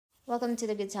Welcome to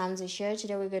the Good Times I Share.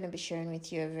 Today we're going to be sharing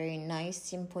with you a very nice,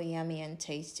 simple, yummy and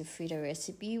tasty fritter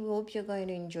recipe. We hope you're going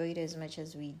to enjoy it as much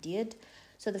as we did.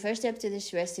 So the first step to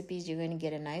this recipe is you're going to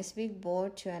get a nice big bowl,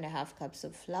 2.5 cups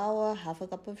of flour, half a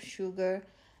cup of sugar,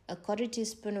 a quarter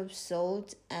teaspoon of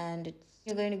salt, and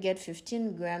you're going to get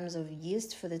 15 grams of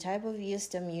yeast. For the type of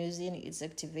yeast I'm using, it's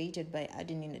activated by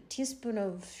adding in a teaspoon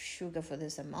of sugar for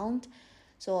this amount.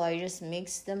 So I just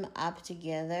mix them up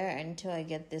together until I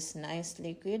get this nice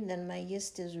liquid. Then my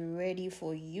yeast is ready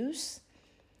for use.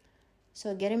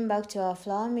 So getting back to our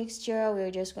flour mixture,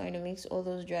 we're just going to mix all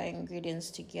those dry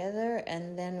ingredients together,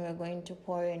 and then we're going to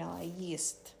pour in our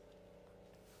yeast.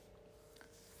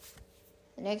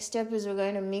 The next step is we're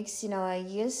going to mix in our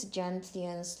yeast gently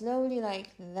and slowly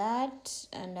like that.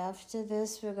 And after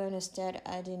this, we're going to start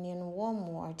adding in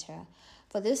warm water.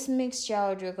 For this mixture, I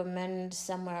would recommend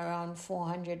somewhere around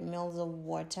 400 mils of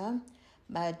water.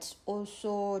 But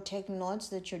also take note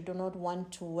that you do not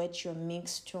want to wet your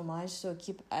mix too much. So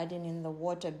keep adding in the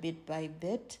water bit by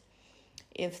bit.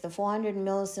 If the 400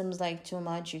 mils seems like too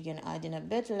much, you can add in a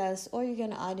bit less or you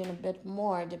can add in a bit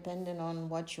more depending on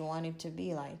what you want it to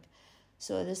be like.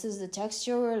 So this is the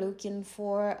texture we're looking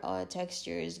for. Our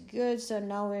texture is good. So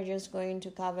now we're just going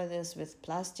to cover this with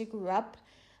plastic wrap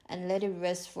and let it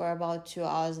rest for about 2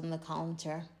 hours on the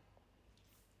counter.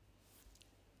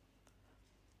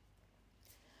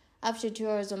 After 2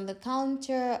 hours on the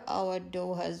counter, our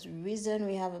dough has risen.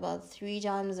 We have about 3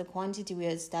 times the quantity we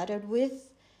had started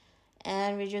with.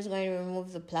 And we're just going to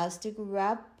remove the plastic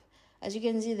wrap. As you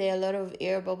can see, there are a lot of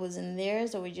air bubbles in there.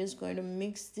 So we're just going to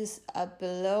mix this up a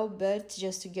little bit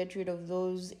just to get rid of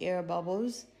those air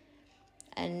bubbles.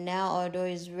 And now our dough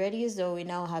is ready. So we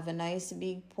now have a nice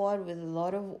big pot with a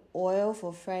lot of oil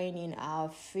for frying in our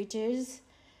fritters.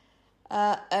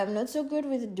 I'm not so good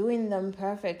with doing them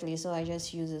perfectly, so I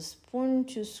just use a spoon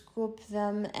to scoop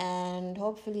them, and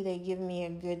hopefully they give me a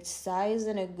good size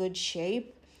and a good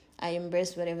shape. I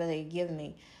embrace whatever they give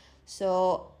me.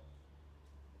 So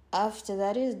after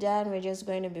that is done, we're just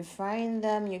going to be frying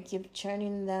them. You keep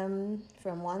turning them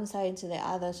from one side to the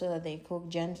other so that they cook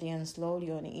gently and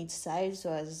slowly on each side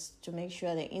so as to make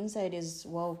sure the inside is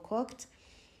well cooked.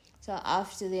 So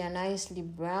after they are nicely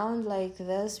browned like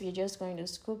this, we're just going to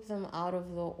scoop them out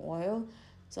of the oil.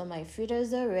 So my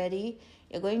fritters are ready.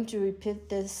 You're going to repeat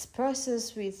this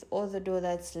process with all the dough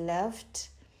that's left.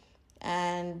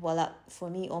 And voila, for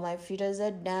me, all my fritters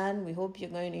are done. We hope you're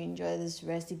going to enjoy this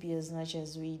recipe as much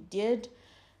as we did.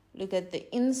 Look at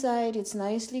the inside. It's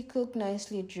nicely cooked,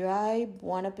 nicely dry.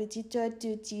 Buon appetito a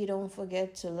tutti. Don't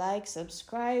forget to like,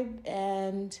 subscribe,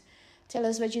 and tell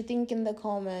us what you think in the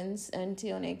comments.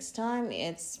 Until next time,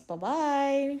 it's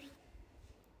bye-bye.